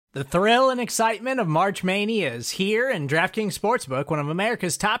The thrill and excitement of March Mania is here, and DraftKings Sportsbook, one of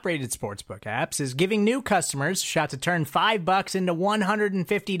America's top-rated sportsbook apps, is giving new customers a shot to turn $5 into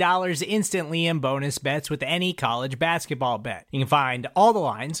 $150 instantly in bonus bets with any college basketball bet. You can find all the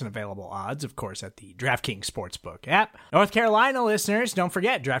lines and available odds, of course, at the DraftKings Sportsbook app. North Carolina listeners, don't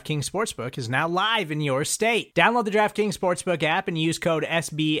forget, DraftKings Sportsbook is now live in your state. Download the DraftKings Sportsbook app and use code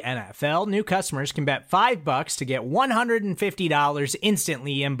SBNFL. New customers can bet $5 to get $150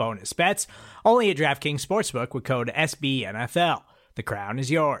 instantly in bonus bets, only at DraftKings Sportsbook with code SBNFL. The crown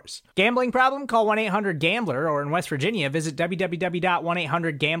is yours. Gambling problem? Call 1-800-GAMBLER, or in West Virginia, visit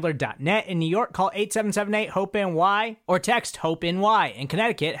www.1800gambler.net. In New York, call 877-8-HOPE-NY or text HOPE-NY. In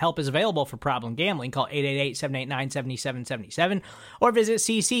Connecticut, help is available for problem gambling. Call 888-789-7777 or visit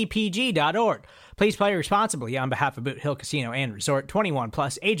ccpg.org. Please play responsibly on behalf of Boot Hill Casino and Resort. 21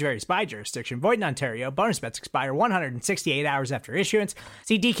 plus, age varies by jurisdiction. Void in Ontario. Bonus bets expire 168 hours after issuance.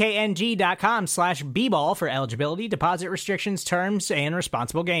 See dkng.com/bball for eligibility, deposit restrictions, terms, and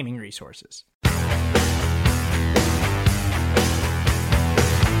responsible gaming resources.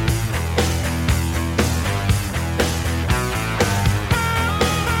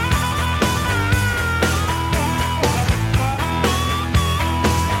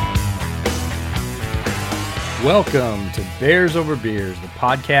 Welcome to Bears Over Beers, the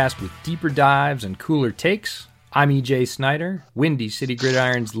podcast with deeper dives and cooler takes. I'm EJ Snyder, Windy City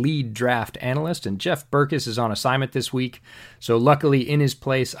Gridiron's lead draft analyst, and Jeff Berkus is on assignment this week. So luckily, in his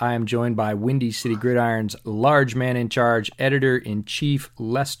place, I am joined by Windy City Gridiron's large man in charge, editor-in-chief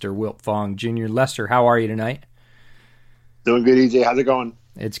Lester Wiltfong Jr. Lester, how are you tonight? Doing good, EJ. How's it going?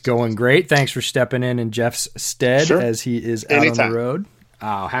 It's going great. Thanks for stepping in Jeff's stead as he is out on the road.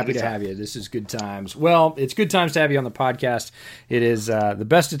 Oh, happy to have you. This is good times. Well, it's good times to have you on the podcast. It is the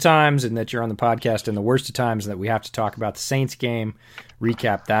best of times in that you're on the podcast, and the worst of times that we have to talk about the Saints game,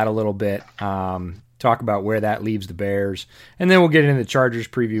 recap that a little bit, talk about where that leaves the Bears, and then we'll get into the Chargers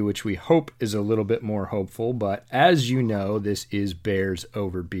preview, which we hope is a little bit more hopeful. But as you know, this is Bears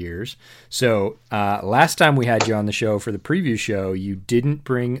Over Beers. So last time we had you on the show for the preview show, you didn't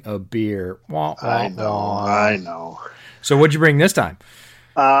bring a beer. I know. So what'd you bring this time?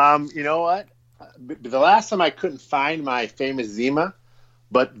 You know what? The last time I couldn't find my famous Zima,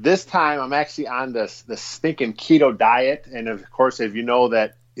 but this time I'm actually on the stinking keto diet, and of course, if you know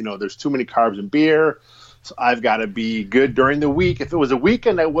that there's too many carbs in beer, so I've got to be good during the week. If it was a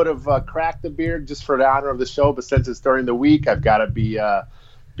weekend, I would have cracked the beer just for the honor of the show, but since it's during the week, I've got to be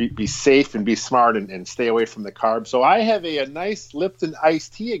safe and be smart and stay away from the carbs. So I have a nice Lipton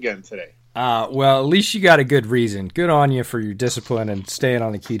iced tea again today. Well, at least you got a good reason. Good on you for your discipline and staying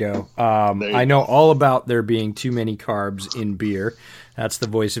on the keto. I know all about there being too many carbs in beer. That's the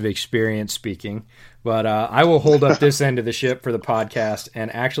voice of experience speaking. But I will hold up this end of the ship for the podcast,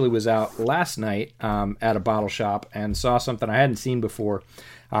 and actually was out last night at a bottle shop and saw something I hadn't seen before.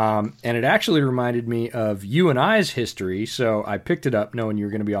 And it actually reminded me of you and I's history, so I picked it up knowing you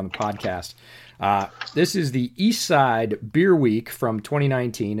were going to be on the podcast. This is the East Side Beer Week from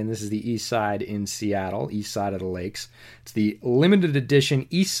 2019, and this is the East Side in Seattle, East Side of the Lakes. It's the limited edition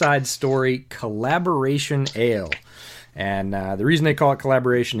East Side Story Collaboration Ale. And the reason they call it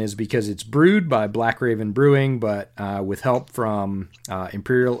collaboration is because it's brewed by Black Raven Brewing, but with help from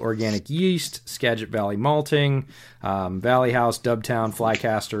Imperial Organic Yeast, Skagit Valley Malting, Valley House, Dubtown,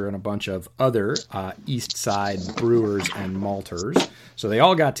 Flycaster, and a bunch of other East Side brewers and malters. So they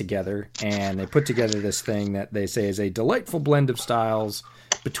all got together, and they put together this thing that they say is a delightful blend of styles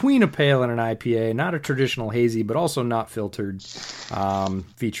between a pale and an IPA, not a traditional hazy, but also not filtered,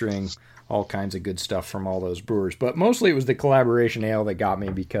 featuring all kinds of good stuff from all those brewers. But mostly it was the collaboration ale that got me,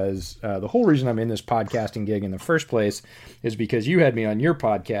 because the whole reason I'm in this podcasting gig in the first place is because you had me on your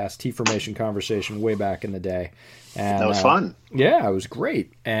podcast, Tea Formation Conversation, way back in the day. And, that was fun. Yeah, it was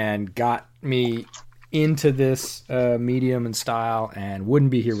great, and got me into this medium and style, and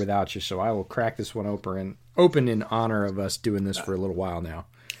wouldn't be here without you. So I will crack this one open in honor of us doing this for a little while now.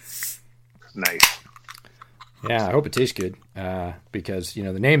 Nice. Yeah, I hope it tastes good, because,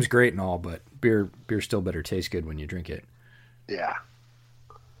 the name's great and all, but beer still better taste good when you drink it. Yeah.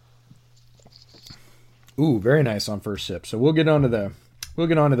 Ooh, very nice on first sip. So we'll get on to the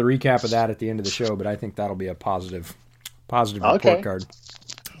recap of that at the end of the show, but I think that'll be a positive report card.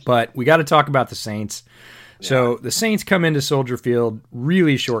 But we got to talk about the Saints. Yeah. So the Saints come into Soldier Field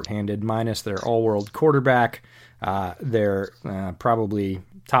really shorthanded, minus their all-world quarterback, their probably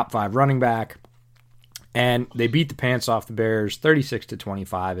top 5 running back, And they beat the pants off the Bears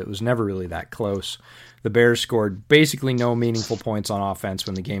 36-25. It was never really that close. The Bears scored basically no meaningful points on offense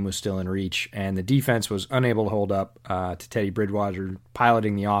when the game was still in reach, and the defense was unable to hold up to Teddy Bridgewater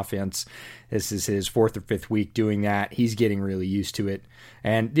piloting the offense. This is his 4th or 5th week doing that. He's getting really used to it.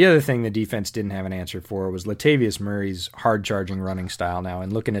 And the other thing the defense didn't have an answer for was Latavius Murray's hard-charging running style now.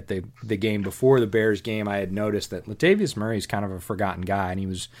 And looking at the game before the Bears game, I had noticed that Latavius Murray's kind of a forgotten guy, and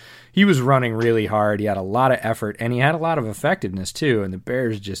he was running really hard. He had a lot of effort, and he had a lot of effectiveness too, and the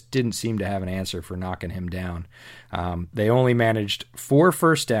Bears just didn't seem to have an answer for knocking him down. They only managed 4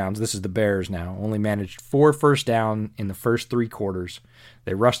 first downs. This is the Bears now. Only managed 4 first down in the first 3 quarters.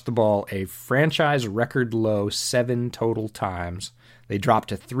 They rushed the ball a franchise record low 7 total times. They dropped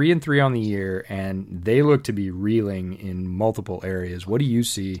to 3-3 on the year, and they look to be reeling in multiple areas. What do you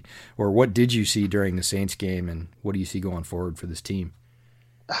see, or what did you see during the Saints game, and what do you see going forward for this team?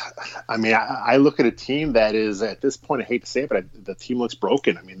 I mean, I look at a team that is, at this point, I hate to say it, but the team looks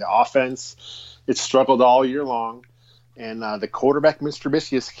broken. I mean, the offense, it's struggled all year long, and the quarterback, Mr.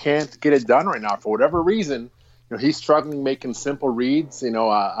 Trubisky, just can't get it done right now for whatever reason. You know, he's struggling making simple reads. You know,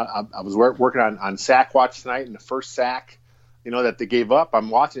 I was working on sack watch tonight, and the first sack, you know, that they gave up,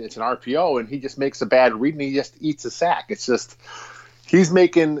 I'm watching, it's an RPO, and he just makes a bad read, and he just eats a sack. It's just, he's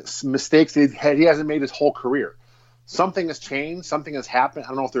making mistakes that he hasn't made his whole career. Something has changed. Something has happened. I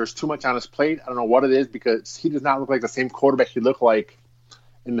don't know if there's too much on his plate. I don't know what it is, because he does not look like the same quarterback he looked like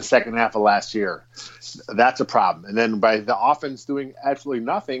in the second half of last year. That's a problem. And then by the offense doing absolutely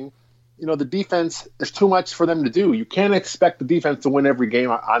nothing, you know, the defense, there's too much for them to do. You can't expect the defense to win every game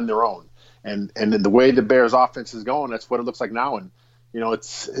on their own. And the way the Bears offense is going, that's what it looks like now. And, you know,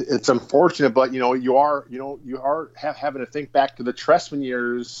 it's unfortunate, but, you know, you are having to think back to the Trestman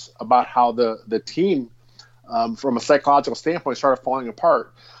years about how the team, from a psychological standpoint, started falling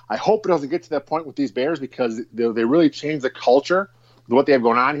apart. I hope it doesn't get to that point with these Bears, because they really changed the culture with what they have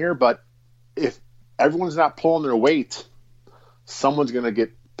going on here. But if everyone's not pulling their weight, someone's going to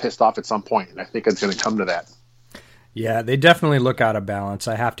get pissed off at some point, and I think it's going to come to that. Yeah, they definitely look out of balance.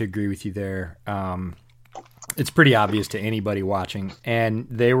 I have to agree with you there. It's pretty obvious to anybody watching, and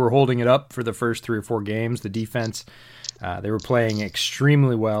they were holding it up for the first 3 or 4 games. The defense, they were playing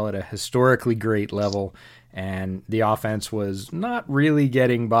extremely well at a historically great level, and the offense was not really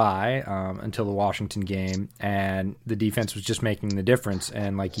getting by until the Washington game, and the defense was just making the difference.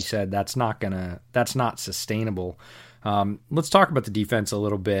 And like you said, that's not sustainable. Let's talk about the defense a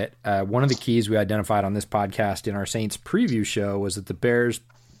little bit. One of the keys we identified on this podcast in our Saints preview show was that the Bears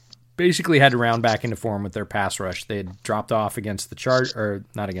basically had to round back into form with their pass rush. They had dropped off against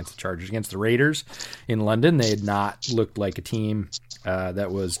the Raiders in London. They had not looked like a team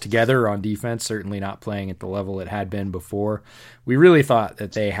that was together on defense, certainly not playing at the level it had been before. We really thought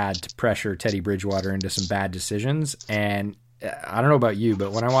that they had to pressure Teddy Bridgewater into some bad decisions, and I don't know about you,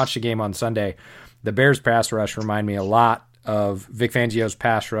 but when I watched the game on Sunday, the Bears pass rush reminded me a lot of Vic Fangio's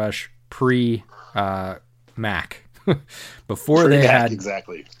pass rush pre-Mac. Before they had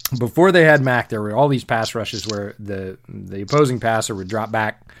Mac, there were all these pass rushes where the opposing passer would drop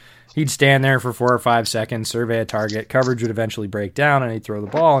back. He'd stand there for 4 or 5 seconds, survey a target, coverage would eventually break down, and he'd throw the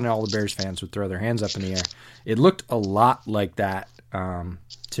ball, and all the Bears fans would throw their hands up in the air. It looked a lot like that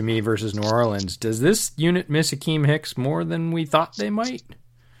to me versus New Orleans. Does this unit miss Akeem Hicks more than we thought they might?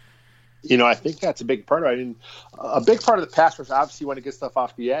 You know, I think that's a big part of it. I mean, a big part of the pass rush, obviously, you want to get stuff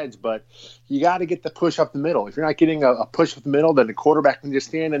off the edge, but you got to get the push up the middle. If you're not getting a push up the middle, then the quarterback can just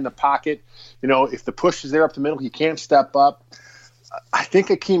stand in the pocket. You know, if the push is there up the middle, he can't step up. I think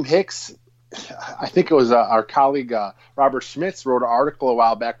Akeem Hicks, I think it was our colleague Robert Schmitz wrote an article a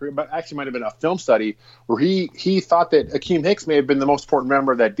while back, but actually might have been a film study, where he thought that Akeem Hicks may have been the most important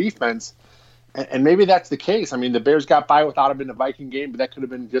member of that defense. And maybe that's the case. I mean, the Bears got by without him in the Viking game, but that could have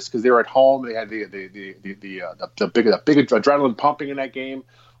been just because they were at home. They had the big adrenaline pumping in that game.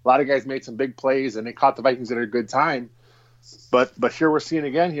 A lot of guys made some big plays, and they caught the Vikings at a good time. But here we're seeing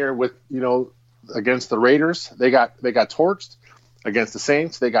again here with, you know, against the Raiders, they got torched. Against the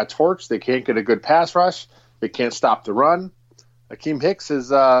Saints, they got torched. They can't get a good pass rush. They can't stop the run. Akeem Hicks is,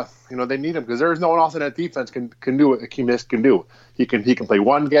 they need him because there is no one else in that defense can do what Akeem Hicks can do. He can play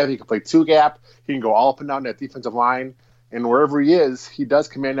one gap, he can play two gap, he can go all up and down that defensive line, and wherever he is, he does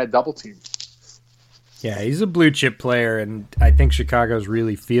command that double team. Yeah, he's a blue chip player, and I think Chicago's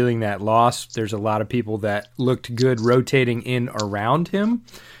really feeling that loss. There's a lot of people that looked good rotating in around him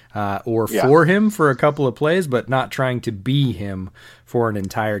for him for a couple of plays, but not trying to be him for an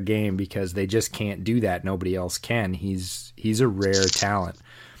entire game because they just can't do that. Nobody else can. He's a rare talent.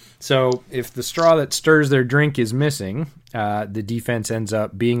 So if the straw that stirs their drink is missing, the defense ends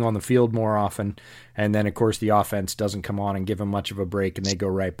up being on the field more often. And then, of course, the offense doesn't come on and give them much of a break, and they go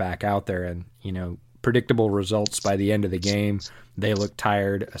right back out there. And, predictable results by the end of the game. They look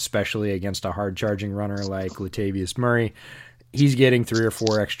tired, especially against a hard-charging runner like Latavius Murray. He's getting 3 or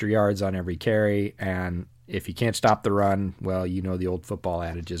 4 extra yards on every carry, and if you can't stop the run, well, the old football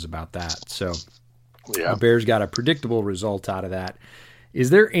adages about that. So the Bears got a predictable result out of that. Is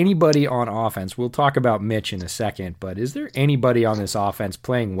there anybody on offense? We'll talk about Mitch in a second, but is there anybody on this offense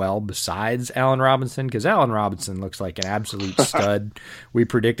playing well besides Allen Robinson? Because Allen Robinson looks like an absolute stud. We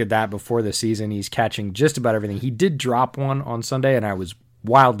predicted that before the season. He's catching just about everything. He did drop one on Sunday, and I was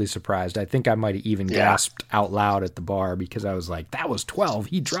wildly surprised. I think I might have even gasped out loud at the bar because I was like, that was 12.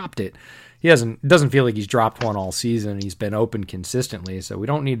 He dropped it. Doesn't feel like he's dropped one all season. He's been open consistently, so we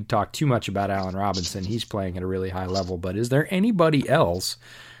don't need to talk too much about Allen Robinson. He's playing at a really high level. But is there anybody else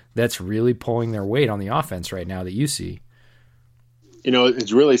that's really pulling their weight on the offense right now that you see?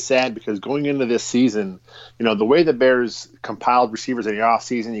 It's really sad because going into this season, the way the Bears compiled receivers in the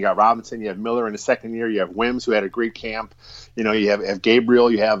offseason, you got Robinson, you have Miller in the second year, you have Wims, who had a great camp. You have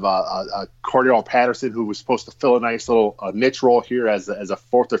Gabriel, you have Cordell Patterson, who was supposed to fill a nice little niche role here as a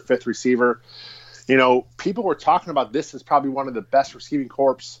fourth or fifth receiver. People were talking about this as probably one of the best receiving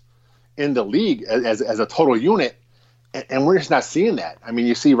corps in the league as a total unit, and we're just not seeing that. I mean,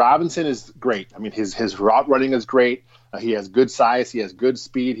 you see Robinson is great. I mean, his route running is great. He has good size. He has good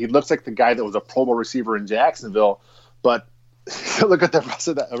speed. He looks like the guy that was a Pro Bowl receiver in Jacksonville. But look at the rest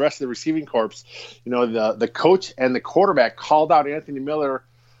of the receiving corps. The coach and the quarterback called out Anthony Miller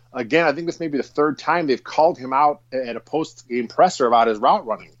again. I think this may be the third time they've called him out at a post-game presser about his route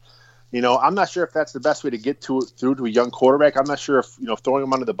running. I'm not sure if that's the best way to get through to a young quarterback. I'm not sure if throwing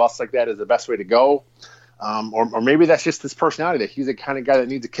him under the bus like that is the best way to go, or maybe that's just his personality, that he's the kind of guy that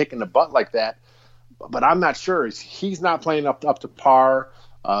needs a kick in the butt like that. But I'm not sure. He's not playing up to par.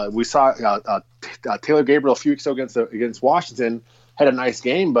 We saw Taylor Gabriel a few weeks ago against Washington, had a nice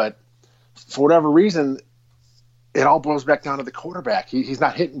game, but for whatever reason, it all boils back down to the quarterback. He's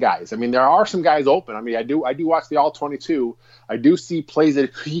not hitting guys. I mean, there are some guys open. I mean, I do watch the All-22. I do see plays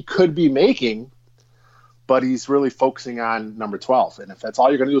that he could be making, but he's really focusing on number 12. And if that's all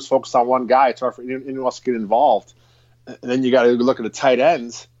you're going to do is focus on one guy, it's hard for anyone else to get involved. And then you got to look at the tight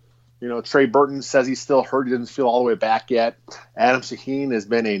ends. Trey Burton says he's still hurt. He doesn't feel all the way back yet. Adam Shaheen has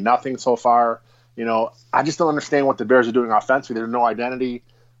been a nothing so far. I just don't understand what the Bears are doing offensively. There's no identity.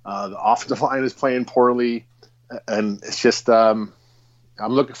 The offensive line is playing poorly. And it's just I'm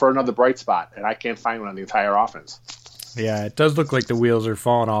looking for another bright spot, and I can't find one on the entire offense. Yeah, it does look like the wheels are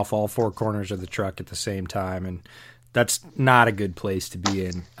falling off all 4 corners of the truck at the same time, and that's not a good place to be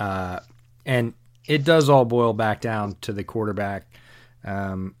in. And it does all boil back down to the quarterback.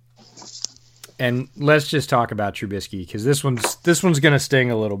 And let's just talk about Trubisky, because this one's going to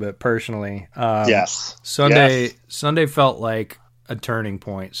sting a little bit personally. Yes. Sunday felt like a turning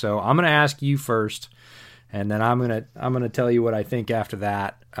point. So I'm going to ask you first, and then I'm going to tell you what I think after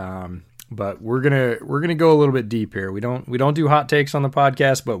that. But we're gonna go a little bit deep here. We don't do hot takes on the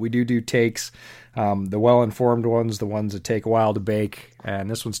podcast, but we do takes, the well-informed ones, the ones that take a while to bake. And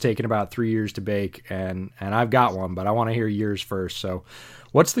this one's taken about 3 years to bake, and I've got one, but I want to hear yours first. So,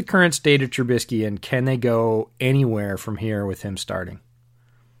 what's the current state of Trubisky, and can they go anywhere from here with him starting?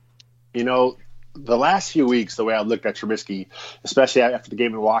 The last few weeks, the way I looked at Trubisky, especially after the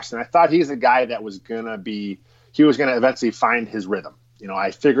game in Washington, I thought he's a guy that was going to eventually find his rhythm.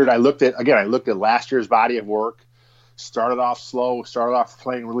 I looked at last year's body of work, started off slow, started off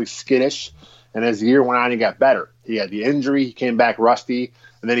playing really skittish, and as the year went on, he got better. He had the injury, he came back rusty,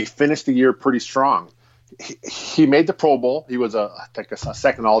 and then he finished the year pretty strong. He made the Pro Bowl. He was a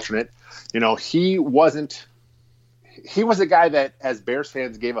second alternate. He was a guy that, as Bears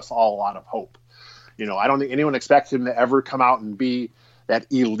fans, gave us all a lot of hope. I don't think anyone expected him to ever come out and be that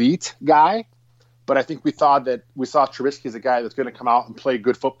elite guy, but I think we saw Trubisky as a guy that's going to come out and play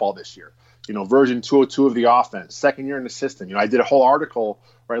good football this year. Version 202 of the offense, second year in the system. I did a whole article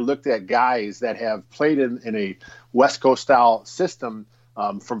where I looked at guys that have played in a West Coast style system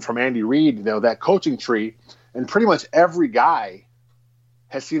from Andy Reid, that coaching tree, and pretty much every guy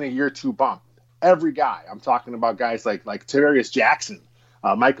has seen a year 2 bump. Every guy. I'm talking about guys like Tavarius Jackson,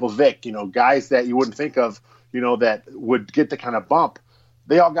 Michael Vick, guys that you wouldn't think of, that would get the kind of bump.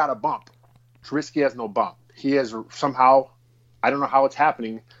 They all got a bump. Trubisky has no bump. He has somehow, I don't know how it's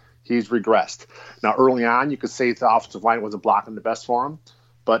happening, he's regressed. Now, early on, you could say the offensive line wasn't blocking the best for him,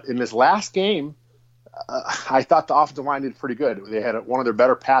 but in this last game, I thought the offensive line did pretty good. They had one of their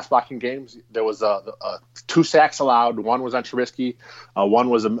better pass blocking games. There was 2 sacks allowed. One was on Trubisky. One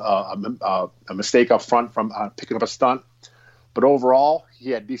was a mistake up front from picking up a stunt. But overall,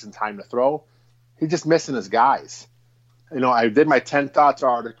 he had decent time to throw. He's just missing his guys. I did my 10 Thoughts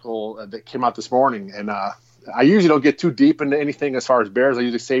article that came out this morning, and I usually don't get too deep into anything as far as Bears. I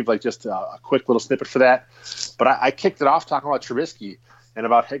usually save just a quick little snippet for that. But I kicked it off talking about Trubisky and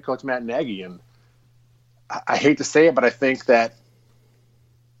about head coach Matt Nagy. And I hate to say it, but I think that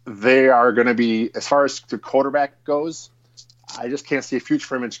they are going to be, as far as the quarterback goes, I just can't see a future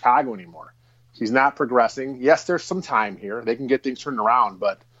for him in Chicago anymore. He's not progressing. Yes, there's some time here. They can get things turned around,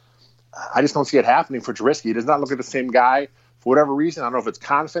 but I just don't see it happening for Trubisky. He does not look like the same guy for whatever reason. I don't know if it's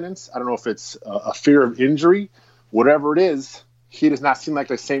confidence. I don't know if it's a fear of injury. Whatever it is, he does not seem like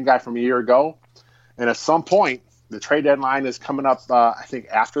the same guy from a year ago. And at some point, the trade deadline is coming up, I think,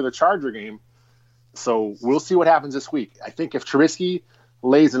 after the Charger game. So we'll see what happens this week. I think if Trubisky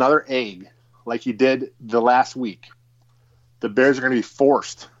lays another egg like he did the last week, the Bears are going to be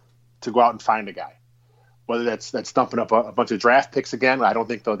forced to go out and find a guy. Whether that's dumping up a bunch of draft picks again, I don't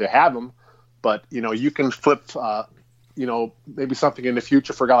think they'll have them. But, you can flip, maybe something in the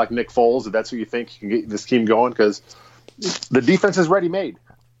future for a guy like Nick Foles, if that's who you think can get this team going, because the defense is ready-made.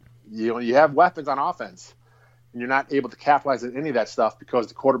 You have weapons on offense, and you're not able to capitalize on any of that stuff because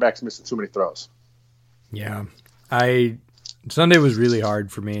the quarterback's missing too many throws. Yeah. Sunday was really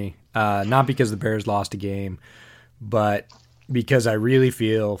hard for me, not because the Bears lost a game, but because I really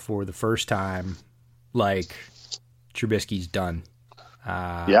feel for the first time like Trubisky's done.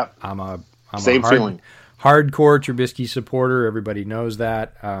 Yeah. I'm a feeling. Hardcore Trubisky supporter. Everybody knows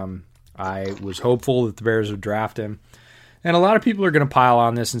that. I was hopeful that the Bears would draft him. And a lot of people are going to pile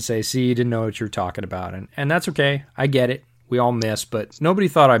on this and say, see, you didn't know what you were talking about. And that's okay. I get it. We all miss, but nobody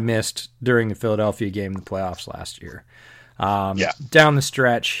thought I missed during the Philadelphia game in the playoffs last year. Down the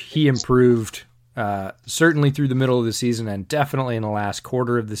stretch, he improved certainly through the middle of the season and definitely in the last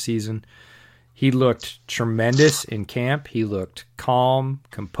quarter of the season. He looked tremendous in camp. He looked calm,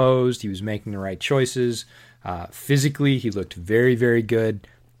 composed. He was making the right choices. Physically, he looked very, very good.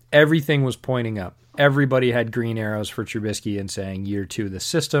 Everything was pointing up. Everybody had green arrows for Trubisky and saying year 2 of the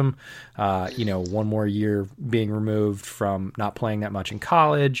system, one more year being removed from not playing that much in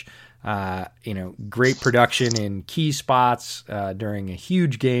college, great production in key spots during a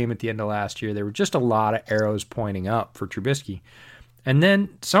huge game at the end of last year. There were just a lot of arrows pointing up for Trubisky. And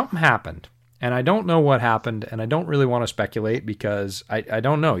then something happened. And I don't know what happened, and I don't really want to speculate because I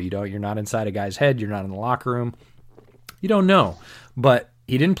don't know. You're not inside a guy's head. You're not in the locker room. You don't know. But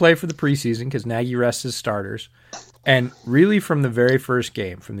he didn't play for the preseason because Nagy rests his starters. And really from the very first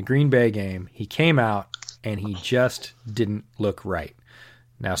game, from the Green Bay game, he came out and he just didn't look right.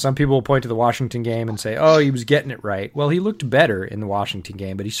 Now, some people will point to the Washington game and say, oh, he was getting it right. Well, he looked better in the Washington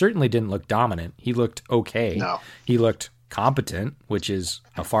game, but he certainly didn't look dominant. He looked okay. No. He looked competent, which is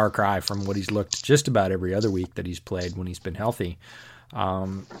a far cry from what he's looked just about every other week that he's played when he's been healthy.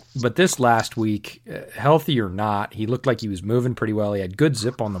 But this last week, healthy or not, he looked like he was moving pretty well. He had good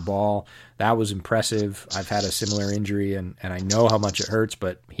zip on the ball. That was impressive. I've had a similar injury, and I know how much it hurts,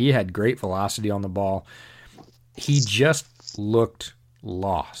 but he had great velocity on the ball. He just looked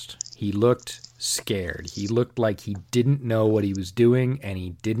lost. He looked scared. He looked like he didn't know what he was doing, and he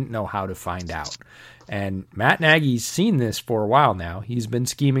didn't know how to find out. And Matt Nagy's seen this for a while now. He's been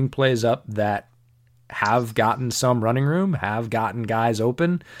scheming plays up that have gotten some running room, have gotten guys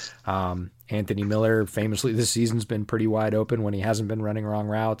open. Anthony Miller, famously this season's been pretty wide open when he hasn't been running wrong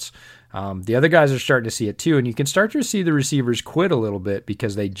routes. The other guys are starting to see it too, and you can start to see the receivers quit a little bit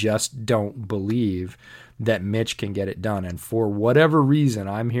because they just don't believe that Mitch can get it done. And for whatever reason,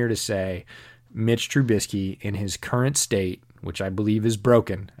 I'm here to say Mitch Trubisky in his current state, which I believe is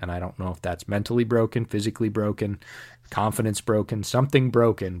broken, and I don't know if that's mentally broken, physically broken, confidence broken, something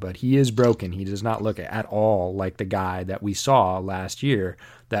broken, but he is broken. He does not look at all like the guy that we saw last year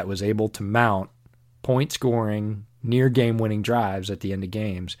that was able to mount point scoring, near game-winning drives at the end of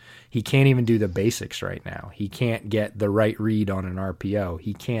games. He can't even do the basics right now. He can't get the right read on an RPO.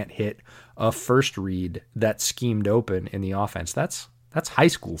 He can't hit a first read that's schemed open in the offense. That's high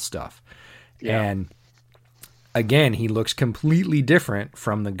school stuff. Yeah. And again, he looks completely different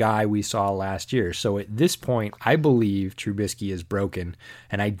from the guy we saw last year. So at this point, I believe Trubisky is broken,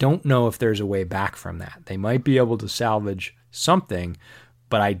 and I don't know if there's a way back from that. They might be able to salvage something,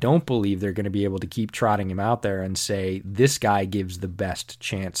 but I don't believe they're going to be able to keep trotting him out there and say, this guy gives the best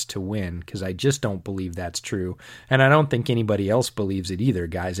chance to win, because I just don't believe that's true. And I don't think anybody else believes it either,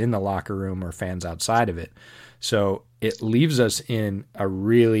 guys in the locker room or fans outside of it. So it leaves us in a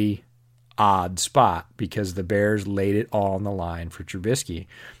really odd spot because the Bears laid it all on the line for Trubisky.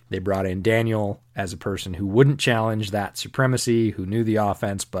 They brought in Daniel as a person who wouldn't challenge that supremacy, who knew the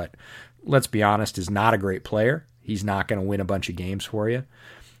offense, but let's be honest, is not a great player. He's not going to win a bunch of games for you.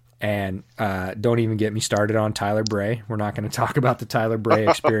 And don't even get me started on Tyler Bray. We're not going to talk about the Tyler Bray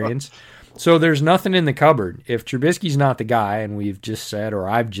experience. So there's nothing in the cupboard. If Trubisky's not the guy, and we've just said, or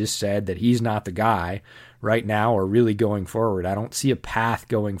I've just said that he's not the guy right now or really going forward, I don't see a path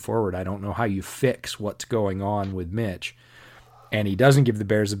going forward. I don't know how you fix what's going on with Mitch. And he doesn't give the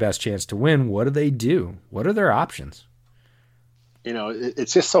Bears the best chance to win. What do? What are their options?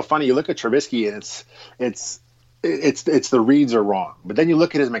 It's just so funny. You look at Trubisky, and it's the reads are wrong. But then you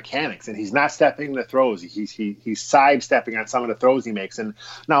look at his mechanics, and he's not stepping into throws. He's sidestepping on some of the throws he makes. And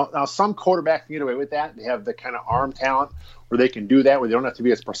now some quarterbacks can get away with that. They have the kind of arm talent where they can do that, where they don't have to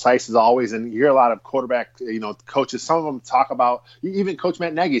be as precise as always. And you hear a lot of quarterback, coaches. Some of them talk about, even Coach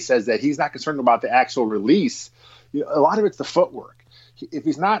Matt Nagy says that he's not concerned about the actual release. A lot of it's the footwork. If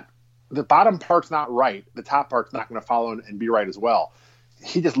he's not, the bottom part's not right, the top part's not going to follow and be right as well.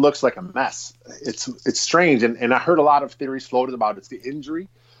 He just looks like a mess. It's strange, and I heard a lot of theories floated about it's the injury.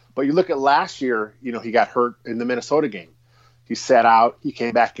 But you look at last year, he got hurt in the Minnesota game. He sat out. He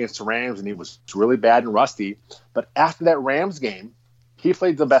came back against the Rams, and he was really bad and rusty. But after that Rams game, he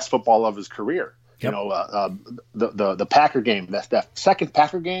played the best football of his career. Yep. The Packer game, that second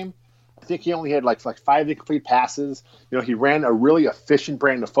Packer game, I think he only had like 5 incomplete passes. He ran a really efficient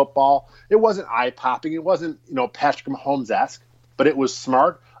brand of football. It wasn't eye-popping. It wasn't, Patrick Mahomes-esque, but it was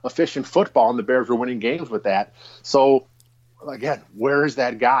smart, efficient football, and the Bears were winning games with that. So, again, where is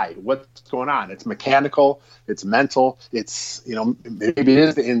that guy? What's going on? It's mechanical. It's mental. It's, maybe it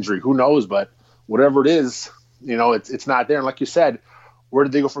is the injury. Who knows? But whatever it is, it's not there. And like you said, where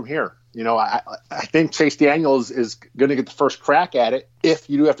did they go from here? I think Chase Daniels is going to get the first crack at it if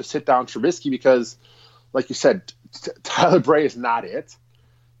you do have to sit down Trubisky because, like you said, Tyler Bray is not it.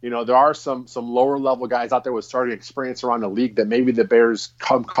 There are some lower level guys out there with starting experience around the league that maybe the Bears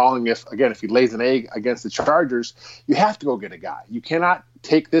come calling if he lays an egg against the Chargers, you have to go get a guy. You cannot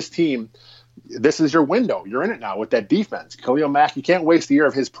take this team. This is your window. You're in it now with that defense. Khalil Mack, you can't waste a year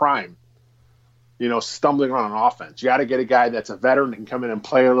of his prime, stumbling around on offense. You got to get a guy that's a veteran that can come in and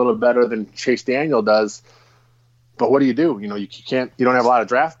play a little better than Chase Daniel does. But what do? You don't have a lot of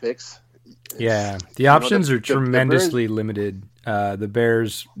draft picks. Yeah, the options are tremendously limited. The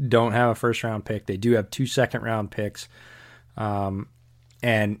Bears don't have a first-round pick. They do have 2 second-round picks. And,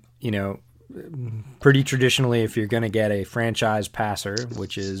 pretty traditionally, if you're going to get a franchise passer,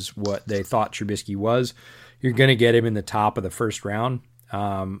 which is what they thought Trubisky was, you're going to get him in the top of the first round.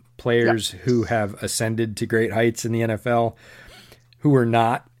 Players who have ascended to great heights in the NFL who are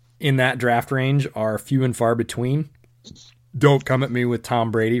not in that draft range are few and far between. Don't come at me with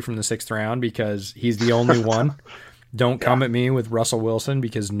Tom Brady from the 6th round because he's the only one. Don't come at me with Russell Wilson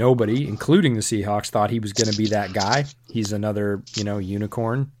because nobody, including the Seahawks, thought he was going to be that guy. He's another,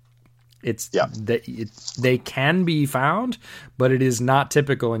 unicorn. They can be found, but it is not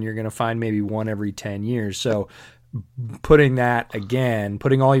typical, and you're going to find maybe one every 10 years. So putting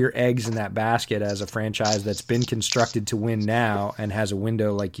all your eggs in that basket as a franchise that's been constructed to win now and has a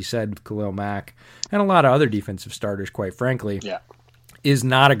window, like you said, with Khalil Mack and a lot of other defensive starters, quite frankly, is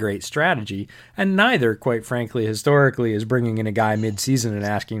not a great strategy. And neither, quite frankly, historically, is bringing in a guy mid-season and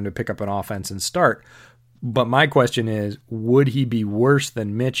asking him to pick up an offense and start. But my question is, would he be worse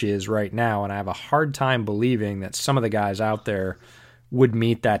than Mitch is right now? And I have a hard time believing that some of the guys out there would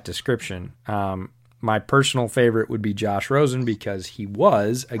meet that description. My personal favorite would be Josh Rosen because he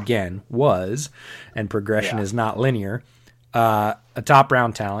was, and progression is not linear, a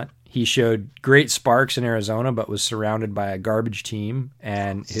top-round talent. He showed great sparks in Arizona, but was surrounded by a garbage team,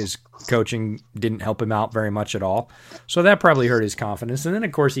 and his coaching didn't help him out very much at all. So that probably hurt his confidence. And then,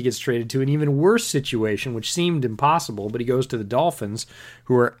 of course, he gets traded to an even worse situation, which seemed impossible, but he goes to the Dolphins,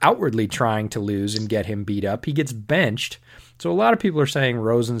 who are outwardly trying to lose and get him beat up. He gets benched. So a lot of people are saying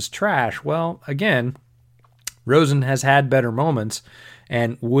Rosen's trash. Well, again, Rosen has had better moments.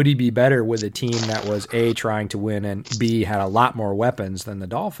 And would he be better with a team that was A, trying to win, and B, had a lot more weapons than the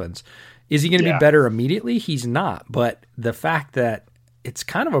Dolphins? Is he going to be better immediately? He's not. But the fact that it's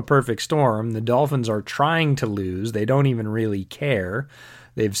kind of a perfect storm, the Dolphins are trying to lose. They don't even really care.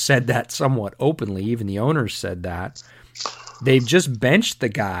 They've said that somewhat openly. Even the owners said that. They've just benched the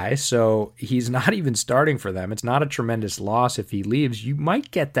guy, so he's not even starting for them. It's not a tremendous loss if he leaves. You might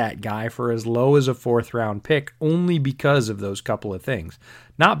get that guy for as low as a 4th-round pick only because of those couple of things.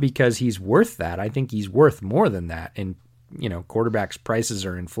 Not because he's worth that. I think he's worth more than that. And, quarterbacks' prices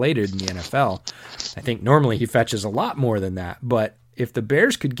are inflated in the NFL. I think normally he fetches a lot more than that. But if the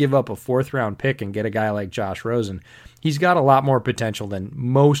Bears could give up a 4th-round pick and get a guy like Josh Rosen, he's got a lot more potential than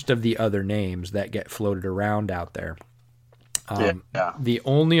most of the other names that get floated around out there. The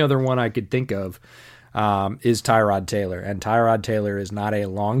only other one I could think of is Tyrod Taylor. And Tyrod Taylor is not a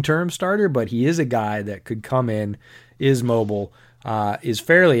long-term starter, but he is a guy that could come in, is mobile, is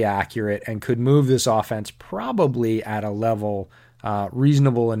fairly accurate, and could move this offense probably at a level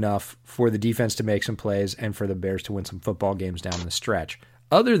reasonable enough for the defense to make some plays and for the Bears to win some football games down the stretch.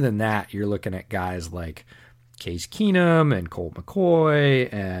 Other than that, you're looking at guys like Case Keenum and Colt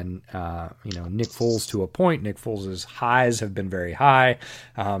McCoy and Nick Foles to a point. Nick Foles' highs have been very high.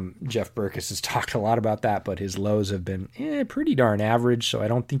 Jeff Berckes has talked a lot about that, but his lows have been pretty darn average, so I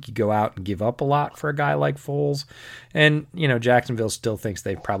don't think you go out and give up a lot for a guy like Foles. And, Jacksonville still thinks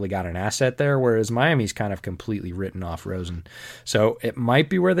they've probably got an asset there, whereas Miami's kind of completely written off Rosen. So it might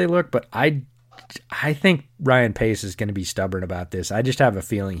be where they look, but I think Ryan Pace is going to be stubborn about this. I just have a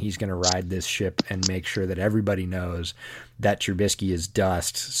feeling he's going to ride this ship and make sure that everybody knows that Trubisky is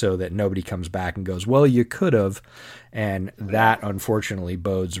dust so that nobody comes back and goes, well, you could have. And that, unfortunately,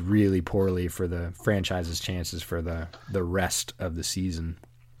 bodes really poorly for the franchise's chances for the rest of the season.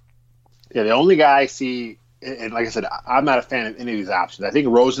 Yeah, the only guy I see, and like I said, I'm not a fan of any of these options. I think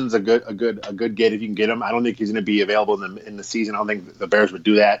Rosen's a good get if you can get him. I don't think he's going to be available in the season. I don't think the Bears would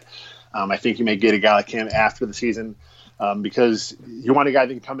do that. I think you may get a guy like him after the season because you want a guy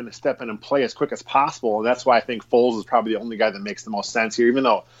that can come in and step in and play as quick as possible. And that's why I think Foles is probably the only guy that makes the most sense here, even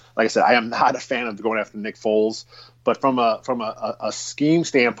though, like I said, I am not a fan of going after Nick Foles. But from a scheme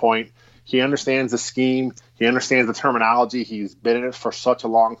standpoint, he understands the scheme. He understands the terminology. He's been in it for such a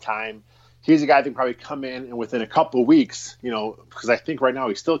long time. He's a guy that can probably come in and within a couple of weeks, because I think right now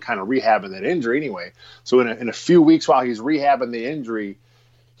he's still kind of rehabbing that injury anyway. So in a few weeks while he's rehabbing the injury,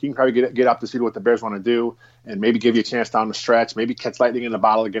 he can probably get up to speed what the Bears want to do and maybe give you a chance down the stretch, maybe catch lightning in the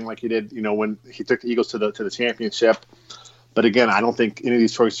bottle again like he did, when he took the Eagles to the championship. But again, I don't think any of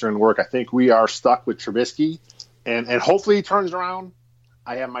these choices are going to work. I think we are stuck with Trubisky, and hopefully he turns around.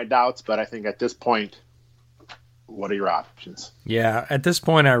 I have my doubts, but I think at this point, what are your options? Yeah, at this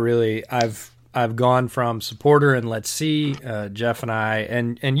point, I've gone from supporter and let's see, Jeff and I,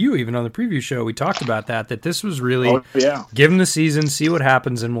 and you even on the preview show, we talked about that this was really give him the season, see what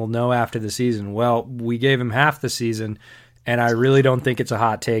happens, and we'll know after the season. Well, we gave him half the season, and I really don't think it's a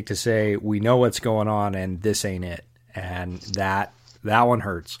hot take to say we know what's going on and this ain't it. And that one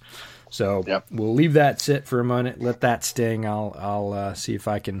hurts. So We'll leave that sit for a minute, let that sting. I'll see if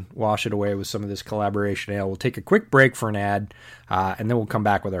I can wash it away with some of this collaboration ale. We'll take a quick break for an ad, and then we'll come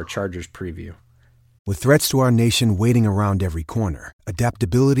back with our Chargers preview. With threats to our nation waiting around every corner,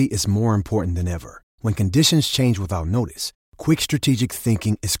 adaptability is more important than ever. When conditions change without notice, quick strategic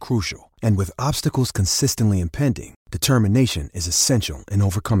thinking is crucial. And with obstacles consistently impending, determination is essential in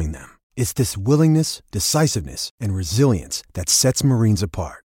overcoming them. It's this willingness, decisiveness, and resilience that sets Marines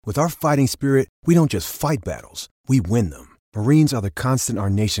apart. With our fighting spirit, we don't just fight battles, we win them. Marines are the constant our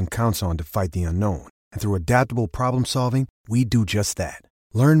nation counts on to fight the unknown. And through adaptable problem solving, we do just that.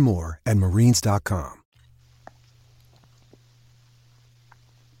 Learn more at Marines.com.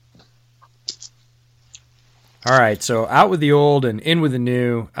 All right, so out with the old and in with the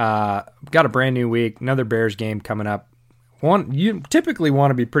new. Got a brand new week, another Bears game coming up. You typically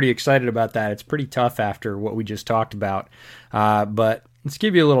want to be pretty excited about that. It's pretty tough after what we just talked about. But let's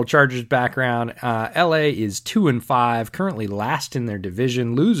give you a little Chargers background. LA is 2-5, currently last in their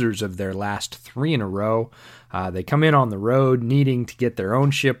division, losers of their last 3 in a row. They come in on the road needing to get their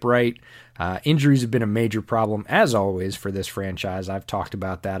own ship right. Injuries have been a major problem, as always, for this franchise. I've talked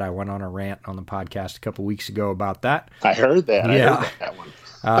about that. I went on a rant on the podcast a couple weeks ago about that. I heard that. Yeah. I heard that one.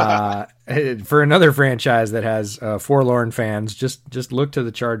 For another franchise that has forlorn fans, just look to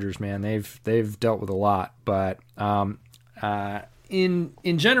the Chargers, man. They've dealt with a lot, but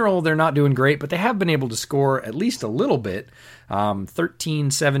in general, they're not doing great, but they have been able to score at least a little bit,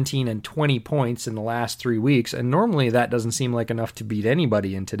 13, 17, and 20 points in the last 3 weeks, and normally that doesn't seem like enough to beat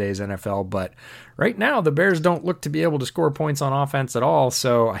anybody in today's NFL, but right now the Bears don't look to be able to score points on offense at all,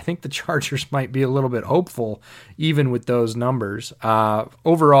 so I think the Chargers might be a little bit hopeful even with those numbers.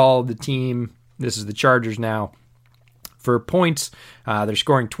 Overall, the team, this is the Chargers now, for points, they're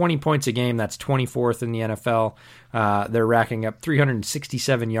scoring 20 points a game. That's 24th in the NFL. They're racking up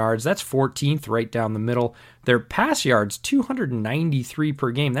 367 yards. That's 14th right down the middle. Their pass yards, 293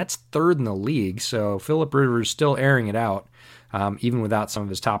 per game. That's 3rd in the league. So Phillip Rivers still airing it out, even without some of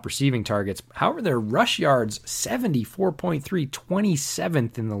his top receiving targets. However, their rush yards, 74.3,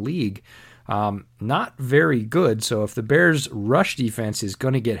 27th in the league. not very good. So if the Bears' rush defense is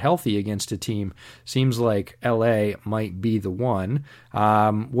going to get healthy against a team, seems like LA might be the one.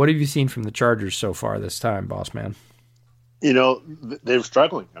 What have you seen from the Chargers so far this time, boss man? They're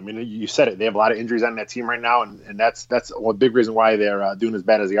struggling. I mean, you said it. They have a lot of injuries on that team right now, and that's one big reason why they're doing as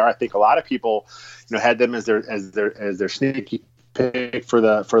bad as they are. I think a lot of people, had them as their sneaky pick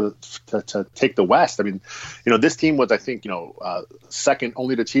to take the West. I mean, this team was, I think, second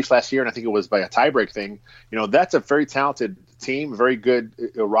only to Chiefs last year, and I think it was by a tiebreak thing. That's a very talented team, very good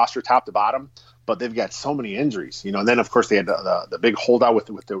roster top to bottom. But they've got so many injuries, and then of course they had the big holdout with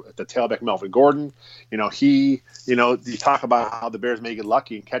the tailback Melvin Gordon. You talk about how the Bears may get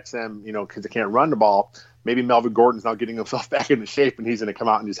lucky and catch them, because they can't run the ball. Maybe Melvin Gordon's now getting himself back into shape and he's going to come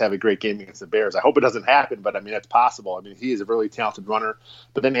out and just have a great game against the Bears. I hope it doesn't happen, but I mean, that's possible. I mean, he is a really talented runner.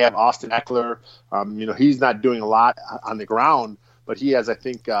 But then they have Austin Eckler. He's not doing a lot on the ground, but he has, I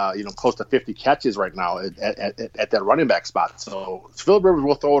think, close to 50 catches right now at that running back spot. So Philip Rivers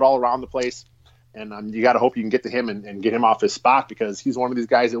will throw it all around the place. And you got to hope you can get to him and get him off his spot, because he's one of these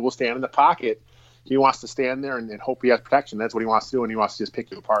guys that will stand in the pocket. He wants to stand there and hope he has protection. That's what he wants to do, and he wants to just pick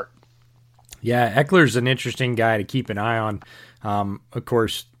you apart. Yeah, Eckler's an interesting guy to keep an eye on. Of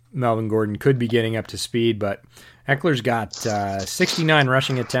course, Melvin Gordon could be getting up to speed, but Eckler's got 69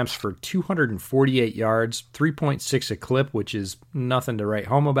 rushing attempts for 248 yards, 3.6 a clip, which is nothing to write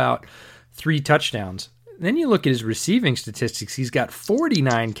home about, 3 touchdowns. Then you look at his receiving statistics. He's got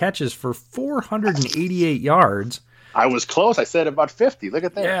 49 catches for 488 yards. I was close. I said about 50. Look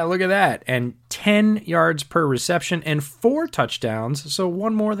at that. Yeah, look at that. And 10 yards per reception and 4 touchdowns, so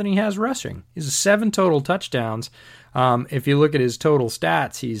one more than he has rushing. He's 7 total touchdowns. If you look at his total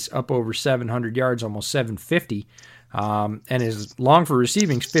stats, he's up over 700 yards, almost 750. And his long for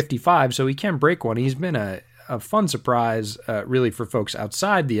receiving is 55, so he can break one. He's been a fun surprise, really, for folks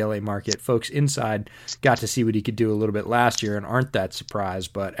outside the LA market. Folks inside got to see what he could do a little bit last year and aren't that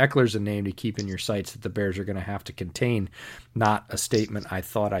surprised. But Eckler's a name to keep in your sights that the Bears are going to have to contain. Not a statement I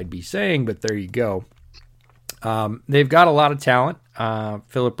thought I'd be saying, but there you go. They've got a lot of talent.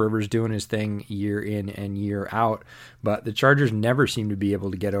 Philip Rivers doing his thing year in and year out, but the Chargers never seem to be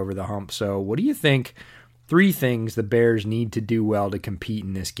able to get over the hump. So what do you think? 3 things the Bears need to do well to compete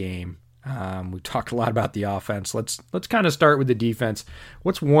in this game. We've talked a lot about the offense. Let's kind of start with the defense.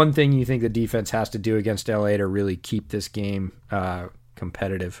 What's one thing you think the defense has to do against LA to really keep this game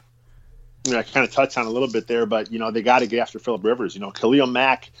competitive? I kind of touched on a little bit there, but they got to get after Philip Rivers. Khalil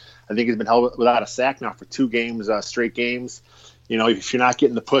Mack, I think, has been held without a sack now for 2 games, straight games. If you're not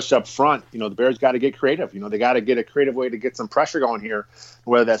getting the push up front, the Bears got to get creative. They got to get a creative way to get some pressure going here,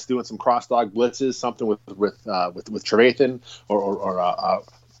 whether that's doing some cross dog blitzes, something with Trevathan or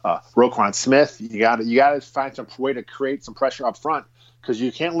Roquan Smith. You got to find some way to create some pressure up front, because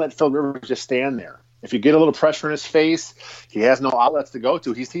you can't let Phil Rivers just stand there. If you get a little pressure in his face, he has no outlets to go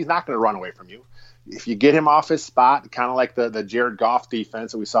to. He's not going to run away from you. If you get him off his spot, kind of like the Jared Goff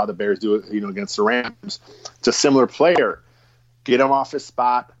defense that we saw the Bears do, against the Rams, it's a similar player. Get him off his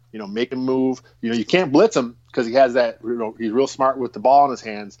spot. Make him move. You can't blitz him because he has that. He's real smart with the ball in his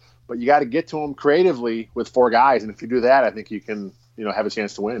hands. But you got to get to him creatively with 4 guys, and if you do that, I think you can have a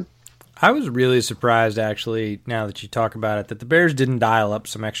chance to win. I was really surprised, actually, now that you talk about it, that the Bears didn't dial up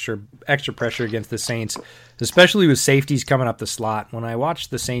some extra pressure against the Saints, especially with safeties coming up the slot. When I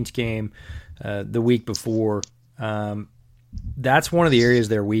watched the Saints game the week before, that's one of the areas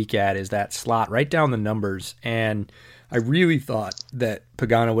they're weak at, is that slot, right down the numbers. And I really thought that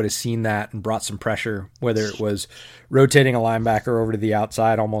Pagano would have seen that and brought some pressure, whether it was rotating a linebacker over to the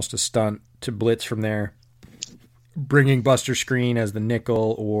outside, almost a stunt, to blitz from there, bringing Buster Screen as the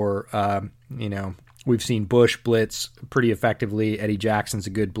nickel, or, we've seen Bush blitz pretty effectively. Eddie Jackson's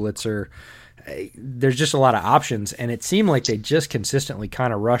a good blitzer. There's just a lot of options, and it seemed like they just consistently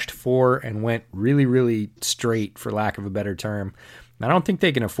kind of rushed 4 and went really, really straight, for lack of a better term. I don't think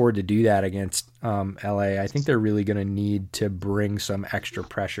they can afford to do that against LA. I think they're really going to need to bring some extra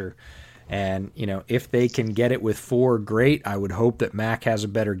pressure. And, if they can get it with 4, great. I would hope that Mack has a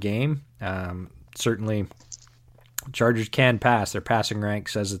better game. Certainly, Chargers can pass. Their passing rank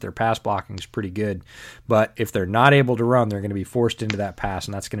says that their pass blocking is pretty good. But if they're not able to run, they're going to be forced into that pass,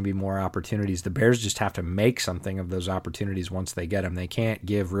 and that's going to be more opportunities. The Bears just have to make something of those opportunities once they get them. They can't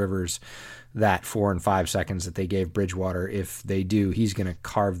give Rivers that 4 and 5 seconds that they gave Bridgewater. If they do, he's going to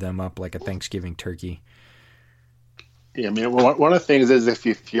carve them up like a Thanksgiving turkey. Yeah, I mean, one of the things is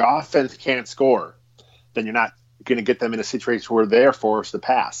if your offense can't score, then you're not going to get them in a situation where they're forced to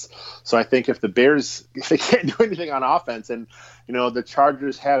pass. So I think if the Bears, if they can't do anything on offense, and the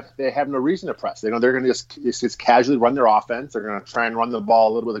Chargers have no reason to press. They're going to just casually run their offense. They're going to try and run the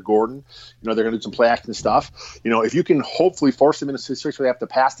ball a little bit with Gordon. They're going to do some play action stuff. If you can hopefully force them in a situation where they have to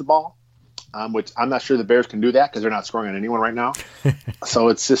pass the ball, which I'm not sure the Bears can do that because they're not scoring on anyone right now. So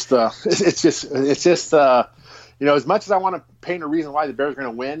it's just as much as I want to paint a reason why the Bears are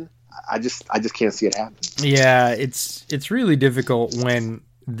going to win, I just can't see it happen. Yeah, it's really difficult when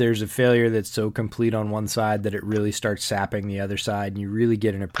there's a failure that's so complete on one side that it really starts sapping the other side, and you really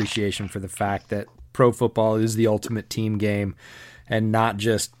get an appreciation for the fact that pro football is the ultimate team game and not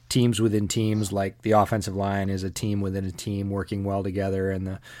just teams within teams. Like the offensive line is a team within a team working well together,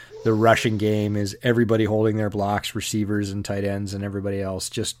 and the rushing game is everybody holding their blocks, receivers and tight ends and everybody else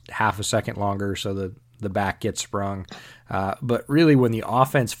just half a second longer so the back gets sprung. But really when the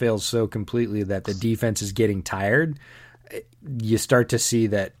offense fails so completely that the defense is getting tired, you start to see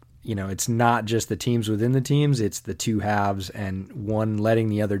that, it's not just the teams within the teams, it's the two halves, and one letting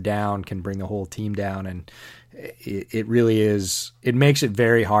the other down can bring the whole team down. And it really is, it makes it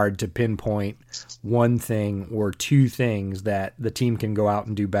very hard to pinpoint one thing or two things that the team can go out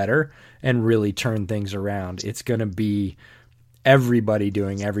and do better and really turn things around. It's going to be everybody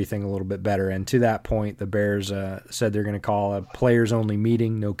doing everything a little bit better. And to that point, the Bears said they're going to call a players-only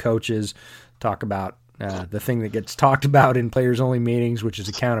meeting, no coaches, talk about the thing that gets talked about in players-only meetings, which is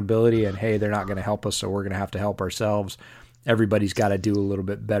accountability, and, hey, they're not going to help us, so we're going to have to help ourselves. Everybody's got to do a little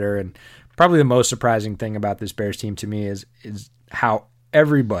bit better. And probably the most surprising thing about this Bears team to me is how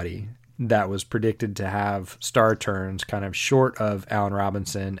everybody that was predicted to have star turns, kind of short of Allen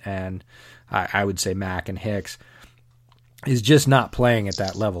Robinson and I would say Mack and Hicks, is just not playing at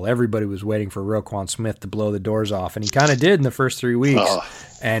that level. Everybody was waiting for Roquan Smith to blow the doors off, and he kind of did in the first 3 weeks.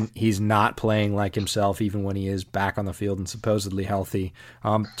 And he's not playing like himself, even when he is back on the field and supposedly healthy.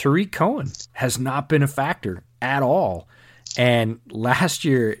 Tariq Cohen has not been a factor at all. And last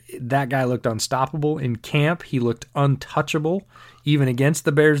year, that guy looked unstoppable. In camp, he looked untouchable, even against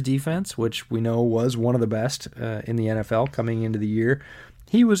the Bears defense, which we know was one of the best in the NFL coming into the year.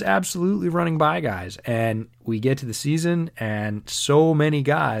 He was absolutely running by guys, and we get to the season, and so many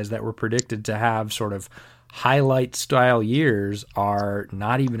guys that were predicted to have sort of highlight-style years are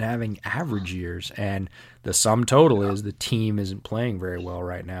not even having average years, and the sum total is the team isn't playing very well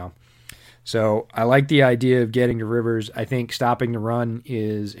right now. So I like the idea of getting to Rivers. I think stopping the run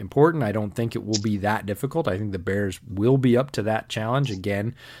is important. I don't think it will be that difficult. I think the Bears will be up to that challenge.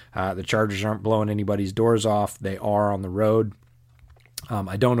 Again, the Chargers aren't blowing anybody's doors off. They are on the road.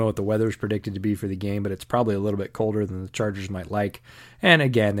 I don't know what the weather is predicted to be for the game, but it's probably a little bit colder than the Chargers might like. And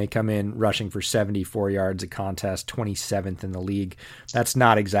again, they come in rushing for 74 yards a contest, 27th in the league. That's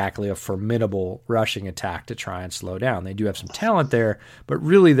not exactly a formidable rushing attack to try and slow down. They do have some talent there, but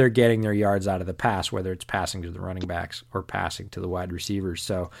really they're getting their yards out of the pass, whether it's passing to the running backs or passing to the wide receivers.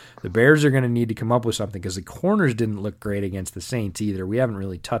 So the Bears are going to need to come up with something, because the corners didn't look great against the Saints either. We haven't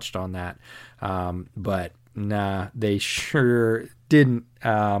really touched on that, but nah, they sure didn't.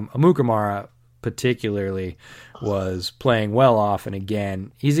 Amukamara particularly was playing well off, and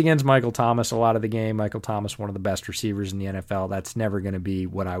again, he's against Michael Thomas a lot of the game. Michael Thomas, one of the best receivers in the NFL. That's never going to be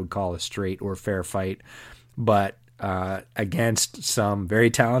what I would call a straight or fair fight, but against some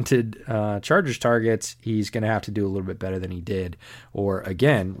very talented Chargers targets, he's going to have to do a little bit better than he did. Or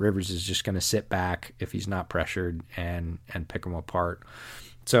again, Rivers is just going to sit back if he's not pressured and pick him apart.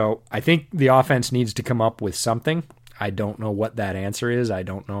 So I think the offense needs to come up with something. I don't know what that answer is. I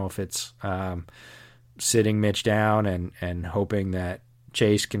don't know if it's sitting Mitch down and hoping that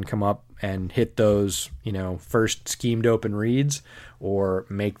Chase can come up and hit those, first schemed open reads, or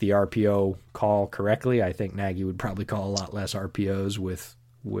make the RPO call correctly. I think Nagy would probably call a lot less RPOs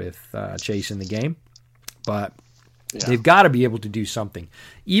with Chase in the game. But they've got to be able to do something.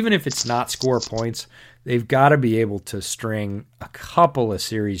 Even if it's not score points, they've got to be able to string a couple of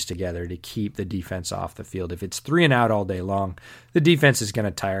series together to keep the defense off the field. If it's 3 and out all day long, the defense is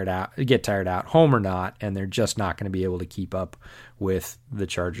going to get tired out, home or not, and they're just not going to be able to keep up with the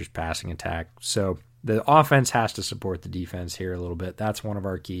Chargers' passing attack. So the offense has to support the defense here a little bit. That's one of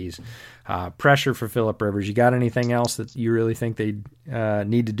our keys. Pressure for Phillip Rivers. You got anything else that you really think they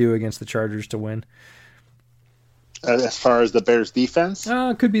need to do against the Chargers to win? As far as the Bears defense?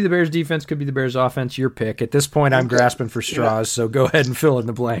 Could be the Bears defense, could be the Bears offense. Your pick. At this point, I'm grasping for straws, so go ahead and fill in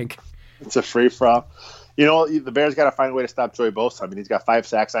the blank. It's a free-for-all. The Bears got to find a way to stop Joey Bosa. I mean, he's got 5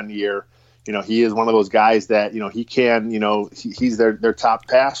 sacks on the year. He is one of those guys that, he can, he's their top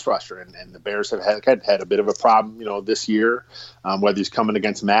pass rusher. And the Bears have had a bit of a problem, this year, whether he's coming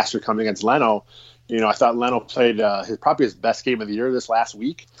against Master, coming against Leno. I thought Leno played probably his best game of the year this last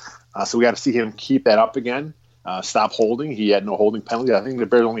week. So we got to see him keep that up again. Stop holding. He had no holding penalty. I think the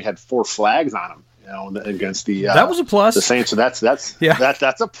Bears only had 4 flags on him, against the that was a plus. The Saints. So that's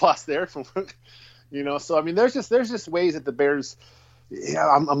a plus there. So I mean, there's just ways that the Bears. Yeah,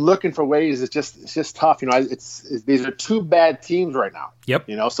 I'm looking for ways. It's just tough. These are 2 bad teams right now. Yep.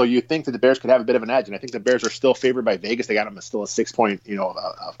 So you think that the Bears could have a bit of an edge, and I think the Bears are still favored by Vegas. They got them as still a 6-point,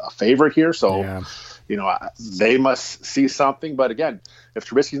 a favorite here. So, they must see something. But again, if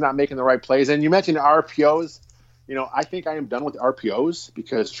Trubisky's not making the right plays, and you mentioned RPOs, I think I am done with the RPOs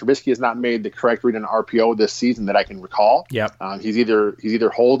because Trubisky has not made the correct read on RPO this season that I can recall. Yep. He's either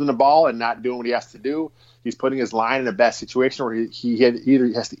holding the ball and not doing what he has to do. He's putting his line in a bad situation where he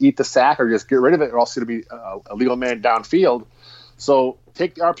either has to eat the sack or just get rid of it, or else it'll be a legal man downfield. So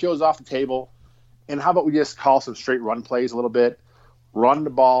take the RPOs off the table, and how about we just call some straight run plays a little bit, run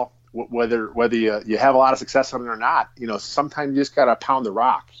the ball, whether you have a lot of success on it or not. Sometimes you just got to pound the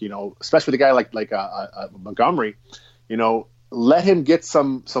rock. Especially with a guy like Montgomery. Let him get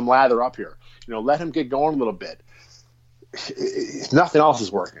some lather up here. Let him get going a little bit. Nothing else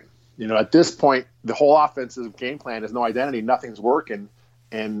is working. At this point, the whole offensive game plan has no identity. Nothing's working.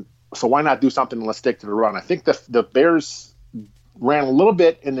 And so why not do something and let's stick to the run? I think the Bears ran a little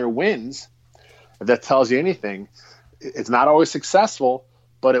bit in their wins. If that tells you anything, it's not always successful,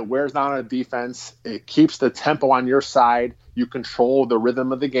 but it wears down a defense. It keeps the tempo on your side. You control the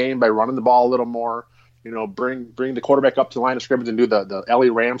rhythm of the game by running the ball a little more. Bring the quarterback up to the line of scrimmage and do the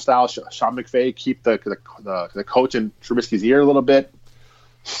Ellie Ram style, Sean McVay, keep the coach in Trubisky's ear a little bit.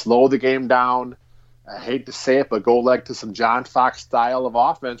 Slow the game down. I hate to say it, but go to some John Fox style of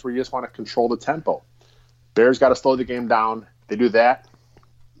offense where you just want to control the tempo. Bears got to slow the game down. They do that,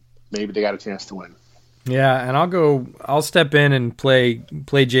 maybe they got a chance to win. Yeah, and I'll step in and play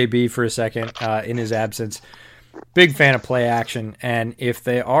JB for a second in his absence. Big fan of play action, and if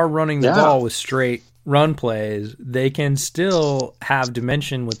they are running the ball with straight run plays, they can still have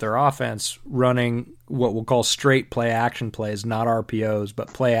dimension with their offense running what we'll call straight play action plays, not RPOs,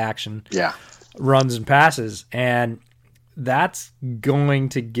 but play action runs and passes. And that's going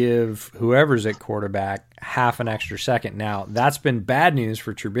to give whoever's at quarterback half an extra second. Now, that's been bad news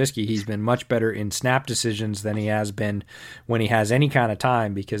for Trubisky. He's been much better in snap decisions than he has been when he has any kind of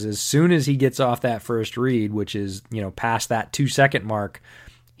time, because as soon as he gets off that first read, which is, past that 2-second mark,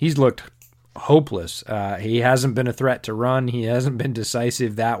 he's looked hopeless. He hasn't been a threat to run. He hasn't been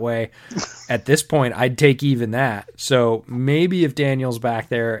decisive that way. At this point, I'd take even that. So maybe if Daniel's back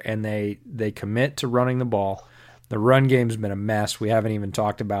there and they commit to running the ball. The run game's been a mess. We haven't even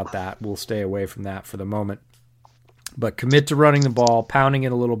talked about that. We'll stay away from that for the moment. But commit to running the ball, pounding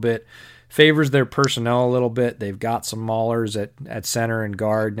it a little bit, favors their personnel a little bit. They've got some maulers at center and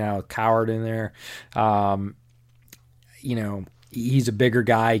guard now, Coward in there. He's a bigger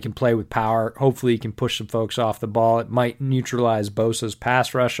guy. He can play with power. Hopefully he can push some folks off the ball. It might neutralize Bosa's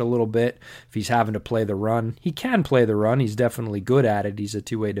pass rush a little bit if he's having to play the run. He can play the run. He's definitely good at it. He's a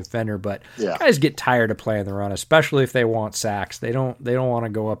two-way defender, but guys get tired of playing the run, especially if they want sacks. They don't want to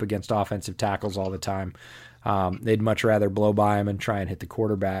go up against offensive tackles all the time. They'd much rather blow by him and try and hit the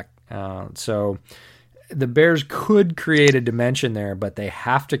quarterback. So the Bears could create a dimension there, but they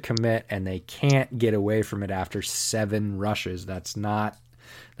have to commit, and they can't get away from it after 7 rushes. That's not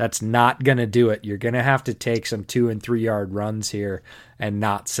going to do it. You're going to have to take some 2 and 3 yard runs here and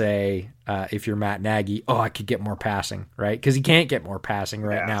not say, if you're Matt Nagy, I could get more passing, right? Because he can't get more passing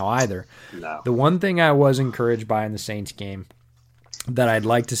right now either. No. The one thing I was encouraged by in the Saints game that I'd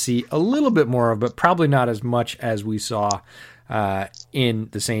like to see a little bit more of, but probably not as much as we saw in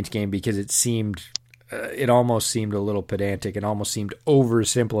the Saints game, because it almost seemed a little pedantic and almost seemed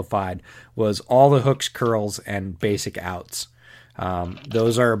oversimplified, was all the hooks, curls, and basic outs.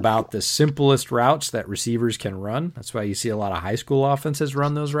 Those are about the simplest routes that receivers can run. That's why you see a lot of high school offenses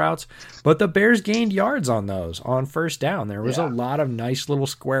run those routes. But the Bears gained yards on those on first down. There was a lot of nice little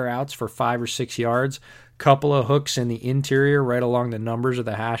square outs for 5 or 6 yards, couple of hooks in the interior right along the numbers of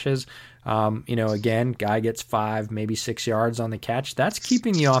the hashes. Again, guy gets 5, maybe 6 yards on the catch. That's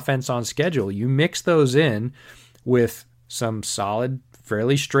keeping the offense on schedule. You mix those in with some solid,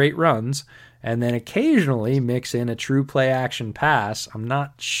 fairly straight runs, and then occasionally mix in a true play action pass. I'm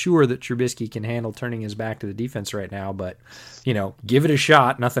not sure that Trubisky can handle turning his back to the defense right now, but, give it a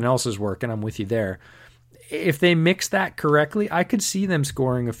shot. Nothing else is working. I'm with you there. If they mix that correctly, I could see them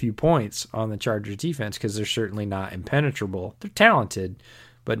scoring a few points on the Chargers defense, because they're certainly not impenetrable. They're talented,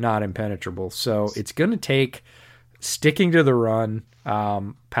 but not impenetrable. So it's going to take sticking to the run,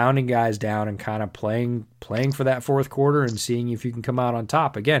 pounding guys down, and kind of playing for that fourth quarter and seeing if you can come out on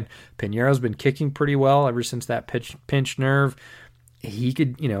top. Again, Piñeiro's been kicking pretty well ever since that pinched nerve. He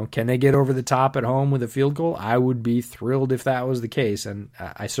could, can they get over the top at home with a field goal? I would be thrilled if that was the case, and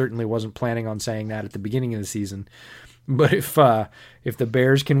I certainly wasn't planning on saying that at the beginning of the season. But if the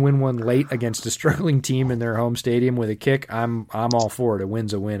Bears can win one late against a struggling team in their home stadium with a kick, I'm all for it. A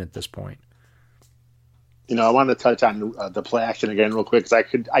win's a win at this point. I wanted to touch on the play action again real quick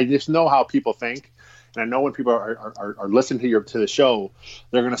because I just know how people think, and I know when people are listening to the show,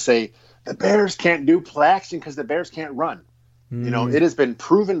 they're going to say the Bears can't do play action because the Bears can't run. It has been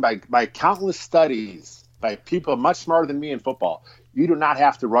proven by countless studies by people much smarter than me in football. You do not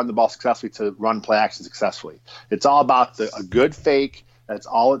have to run the ball successfully to run play action successfully. It's all about a good fake. That's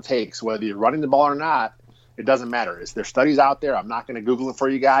all it takes. Whether you're running the ball or not, it doesn't matter. There's studies out there. I'm not going to Google them for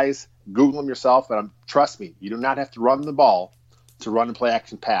you guys. Google them yourself. But trust me, you do not have to run the ball to run and play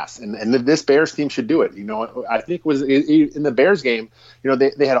action pass. And this Bears team should do it. I think it was in the Bears game,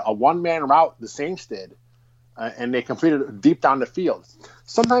 they had a one-man route, the Saints did, and they completed it deep down the field.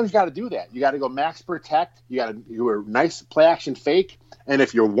 Sometimes you got to do that. You got to go max protect. You got to do a nice play action fake. And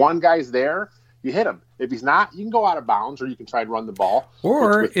if your one guy's there, you hit him. If he's not, you can go out of bounds, or you can try to run the ball.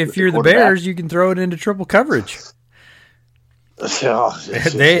 Or if you're the Bears, you can throw it into triple coverage.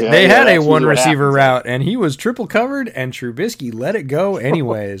 They had a one receiver route, and he was triple covered, and Trubisky let it go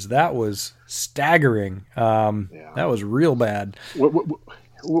anyways. That was staggering. That was real bad.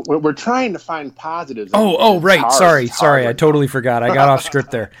 We're trying to find positives. Right. Sorry. I totally forgot. I got off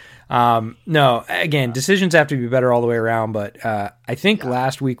script there. No, again, decisions have to be better all the way around, but I think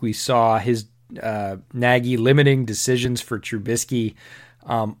last week we saw his Nagy limiting decisions for Trubisky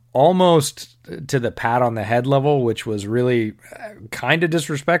almost to the pat on the head level, which was really kind of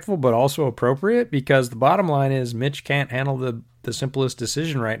disrespectful, but also appropriate, because the bottom line is Mitch can't handle the simplest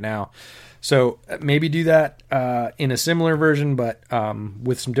decision right now. So maybe do that in a similar version, but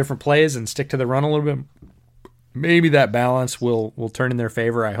with some different plays, and stick to the run a little bit. Maybe that balance will turn in their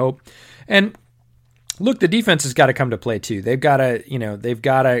favor, I hope. And look, the defense has got to come to play too. They've got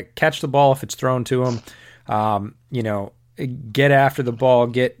to catch the ball if it's thrown to them. Get after the ball,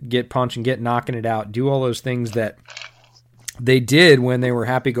 get punching, get knocking it out. Do all those things that they did when they were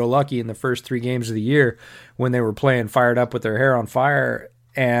happy-go-lucky in the first 3 games of the year, when they were playing fired up with their hair on fire.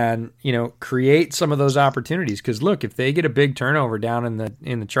 And create some of those opportunities, because look, if they get a big turnover down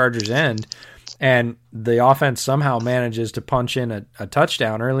in the Chargers' end, and the offense somehow manages to punch in a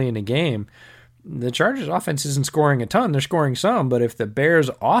touchdown early in the game, the Chargers' offense isn't scoring a ton; they're scoring some. But if the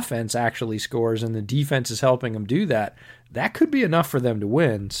Bears' offense actually scores and the defense is helping them do that, that could be enough for them to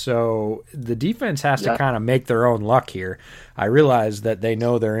win. So the defense has to kind of make their own luck here. I realize that they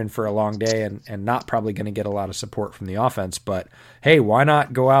know they're in for a long day and not probably going to get a lot of support from the offense. But, hey, why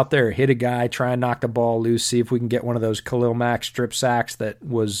not go out there, hit a guy, try and knock the ball loose, see if we can get one of those Khalil Mack strip sacks that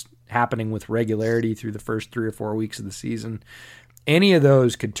was happening with regularity through the first 3 or 4 weeks of the season. Any of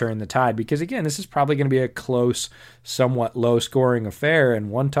those could turn the tide, because, again, this is probably going to be a close, somewhat low-scoring affair, and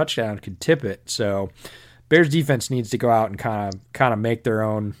one touchdown could tip it. So Bears defense needs to go out and kind of make their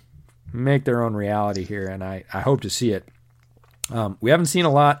own reality here, and I hope to see it. We haven't seen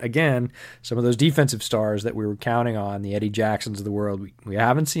a lot, again, some of those defensive stars that we were counting on, the Eddie Jacksons of the world. We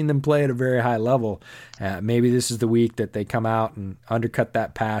haven't seen them play at a very high level. Maybe this is the week that they come out and undercut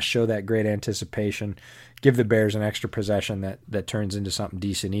that pass, show that great anticipation, give the Bears an extra possession that turns into something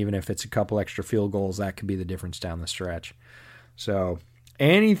decent. Even if it's a couple extra field goals, that could be the difference down the stretch. So,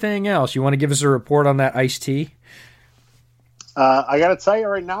 anything else? You want to give us a report on that iced tea? I got to tell you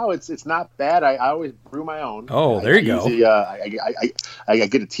right now, it's not bad. I always brew my own. Oh, there you go. Usually, I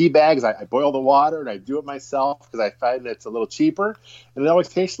get a tea bags. I boil the water and I do it myself because I find it's a little cheaper and it always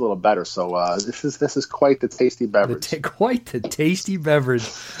tastes a little better. So this is quite the tasty beverage. Quite the tasty beverage.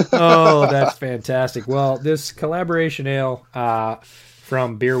 Oh, that's fantastic. Well, this collaboration ale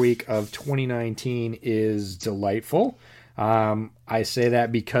from Beer Week of 2019 is delightful. I say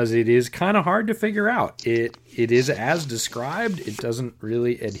that because it is kind of hard to figure out. It is as described. It doesn't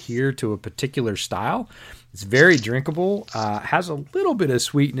really adhere to a particular style. It's very drinkable. Has a little bit of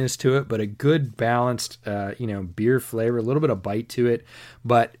sweetness to it, but a good balanced, beer flavor. A little bit of bite to it,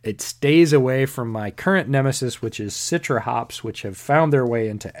 but it stays away from my current nemesis, which is Citra hops, which have found their way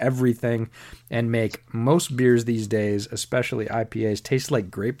into everything and make most beers these days, especially IPAs, taste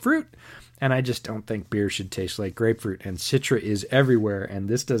like grapefruit. and I just don't think beer should taste like grapefruit. And Citra is everywhere, and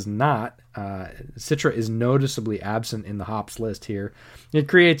this does not. Citra is noticeably absent in the hops list here. It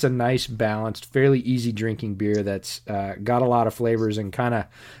creates a nice, balanced, fairly easy drinking beer that's got a lot of flavors and kind of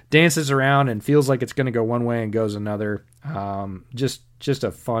dances around and feels like it's going to go one way and goes another. Just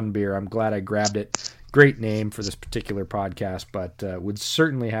a fun beer. I'm glad I grabbed it. Great name for this particular podcast, but would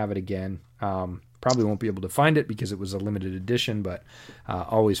certainly have it again. Probably won't be able to find it because it was a limited edition, but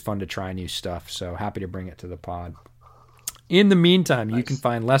always fun to try new stuff. So happy to bring it to the pod. In the meantime, you can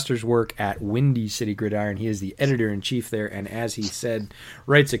find Lester's work at Windy City Gridiron. He is the editor-in-chief there, and as he said,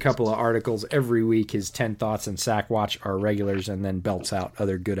 writes a couple of articles every week. His 10 Thoughts and Sack Watch are regulars, and then belts out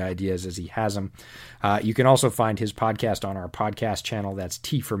other good ideas as he has them. You can also find his podcast on our podcast channel. That's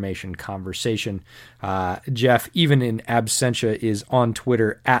T-Formation Conversation. Jeff, even in absentia, is on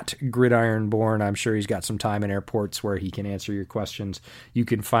Twitter at GridironBorn. I'm sure he's got some time in airports where he can answer your questions. You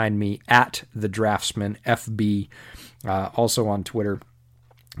can find me at The Draftsman, FB. Also on Twitter.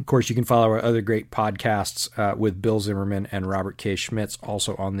 Of course, you can follow our other great podcasts with Bill Zimmerman and Robert K. Schmitz,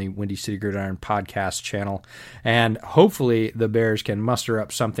 also on the Windy City Gridiron podcast channel. And hopefully the Bears can muster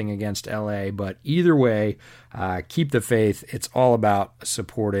up something against LA. But either way, keep the faith. It's all about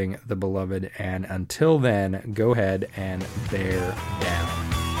supporting the beloved. And until then, go ahead and bear down.